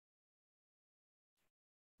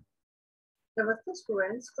Namaste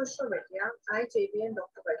students, Krishna Vidya, I, JV and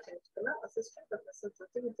Dr. Vaishnav, Assistant Professor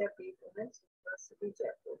Jyoti VIDYAPEETH, Women's University,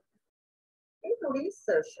 Jaipur. In today's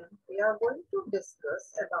session, we are going to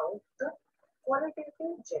discuss about the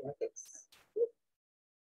qualitative genetics.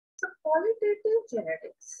 So, qualitative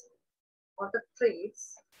genetics or the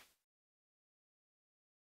traits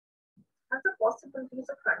have the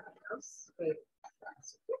possibilities of continuous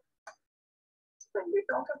variations. Okay? So, when we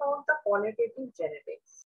talk about the qualitative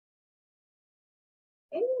genetics,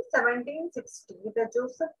 in 1760, the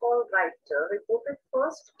Joseph Paul writer reported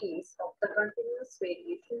first case of the continuous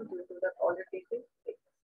variation due to the qualitative trait.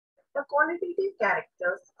 The qualitative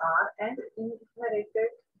characters are an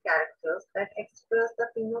inherited characters that express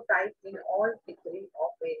the phenotype in all degree of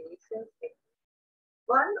variation,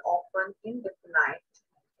 one often indefinite,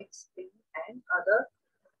 extreme, and other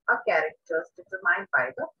are characters determined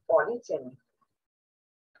by the polygeny.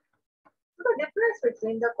 So the difference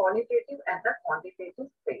between the qualitative and the quantitative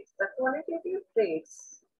traits. The qualitative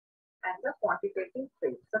traits and the quantitative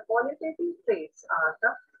traits. The qualitative traits are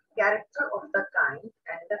the character of the kind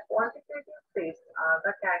and the quantitative traits are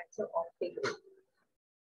the character of degree.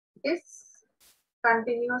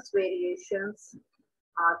 Discontinuous variations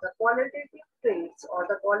are the qualitative traits or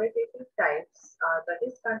the qualitative types are the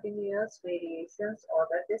discontinuous variations or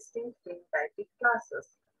the distinct phenotypic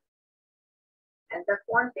classes. And the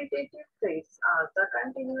quantitative traits are the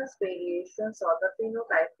continuous variations or the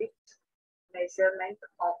phenotypic measurement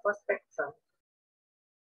of a spectrum.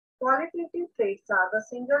 Qualitative traits are the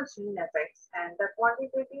single gene effects and the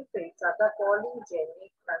quantitative traits are the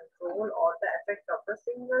polygenic control or the effect of the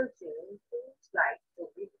single gene whose like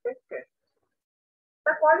to be detected.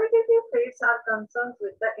 The qualitative traits are concerned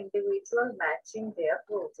with the individual matching their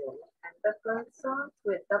progeny and the concerns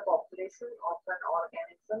with the population of an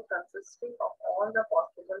organism consisting of all the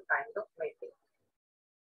possible kind of mating.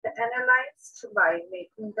 The analyzed by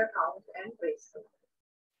making the count and ratio.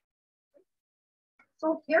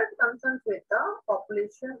 So here concerns with the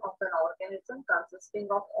population of an organism consisting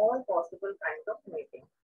of all possible kinds of mating.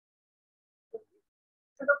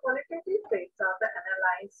 So the qualitative traits are the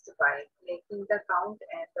analyzed by making the count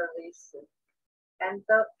and the ratio, and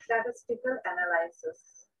the statistical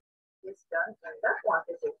analysis is done in the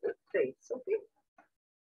quantitative traits. Okay.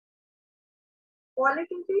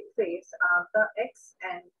 Qualitative traits are the X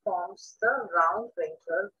and forms the round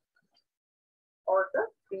wrinkle or the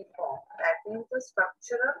V form. That means the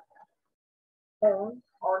structural horn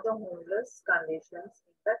or the hornless conditions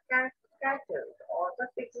in the cattle or the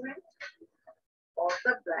pigment or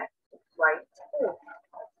the black white coat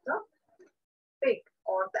of the pig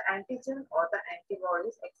or the antigen or the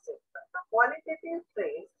antibodies, etc. The qualitative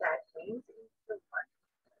traits that means improvement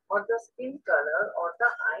or the skin color or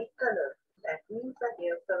the eye color, that means the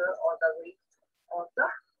hair color or the weight or the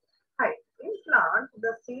height. In plant,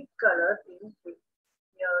 the seed color in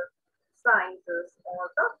hair sizes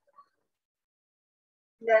or the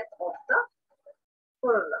length of the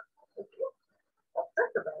corolla, okay, of the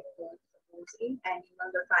tobacco. In animal,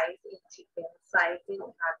 the size in chicken, size in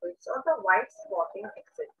habits or the white spotting,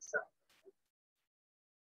 etc.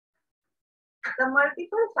 The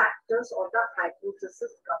multiple factors or the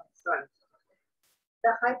hypothesis concerned.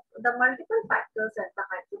 The multiple factors and the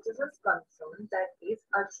hypothesis concerned, that is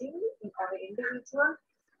a gene in an individual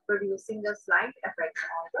producing a slight effect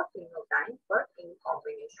on the phenotype but in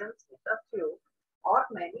combinations with a few or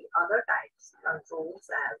many other types controls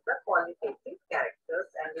as the qualitative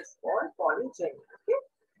characters and is called polygeny. Okay?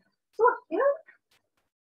 So here,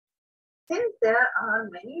 since there are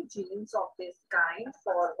many genes of this kind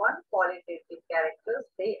for one qualitative characters,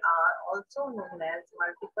 they are also known as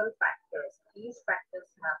multiple factors. These factors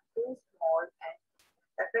have too small and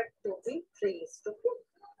effect to be traced. Okay?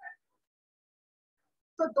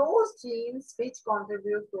 So those genes which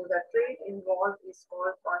contribute to the trait involved is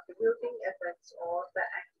called contributing effects or the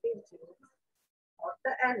active genes or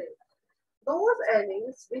the alleles. Those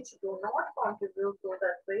alleles which do not contribute to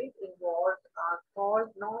the trait involved are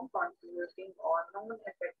called non-contributing or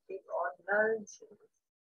non-effective or null genes.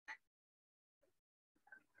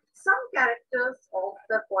 Some characters of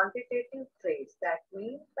the quantitative traits, that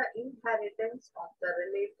means the inheritance of the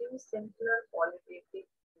relative simpler qualitative due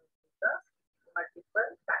to the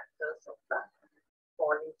multiple factors of the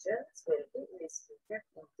polygens will be illustrated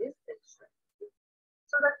in this section.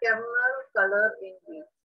 So the kernel color in wheat,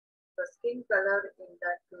 the skin color in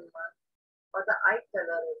the human, or the eye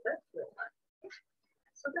color in the human.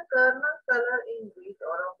 So the kernel color in wheat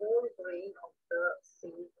or a whole grain of the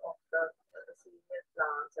seed of the cereal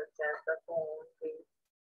plants such as the corn, wheat,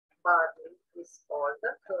 barley is called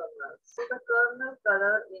the kernel. So the kernel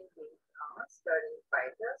color in wheat are studied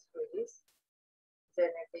by the Swedish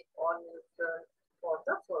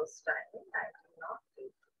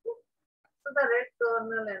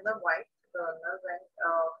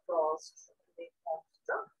first they form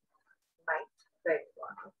the light red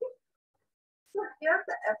one. Okay. So here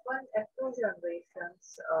the F1, F2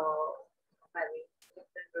 generations having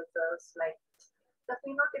different results like the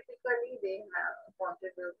phenotypically they have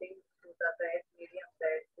contributing to the red, medium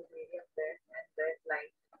red and red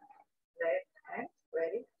light red and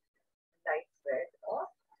very light red or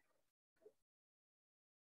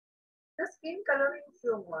the skin coloring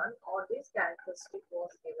human or this characteristic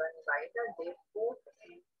was given by the JAYPUR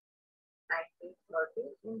in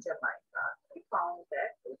 1930 in Jamaica. We found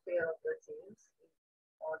that two pair of the genes in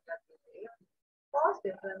order to cause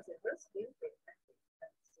difference in the skin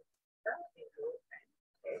pigmentation, the negro and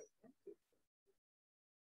red.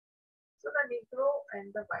 So the negro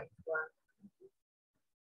and the white one.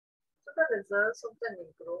 So the results of the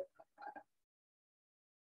negro.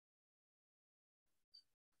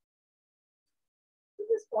 It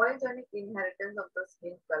is polygenic inheritance of the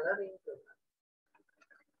skin color in human.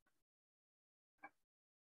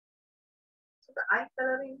 So the eye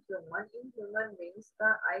color in human means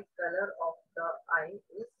the eye color of the eye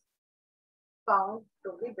is found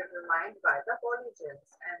to be determined by the polygens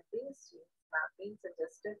and these genes have been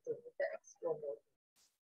suggested to be the X chromosome.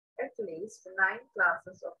 At least 9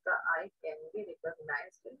 classes of the eye can be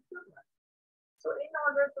recognized in human. So in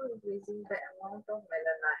order to increasing the amount of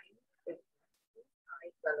melanin,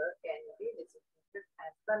 eye color can be designated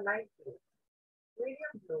as the light blue,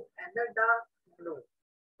 medium blue and the dark blue,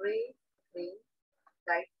 gray, green,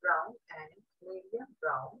 light brown and medium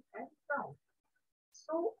brown and brown.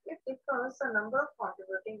 So it differs the number of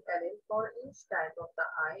contributing alleles for each type of the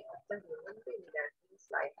eye of the human being, that means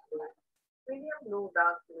light blue, medium blue,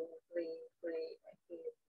 dark blue, gray,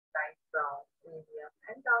 light brown, medium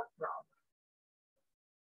and dark brown.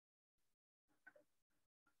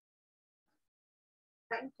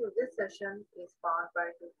 Thank you. This session is powered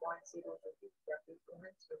by 2.0 VIDYAPEETH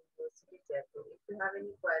Women's University, Jaipur. If you have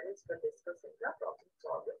any queries, we'll discuss in the problem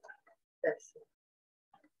solving session.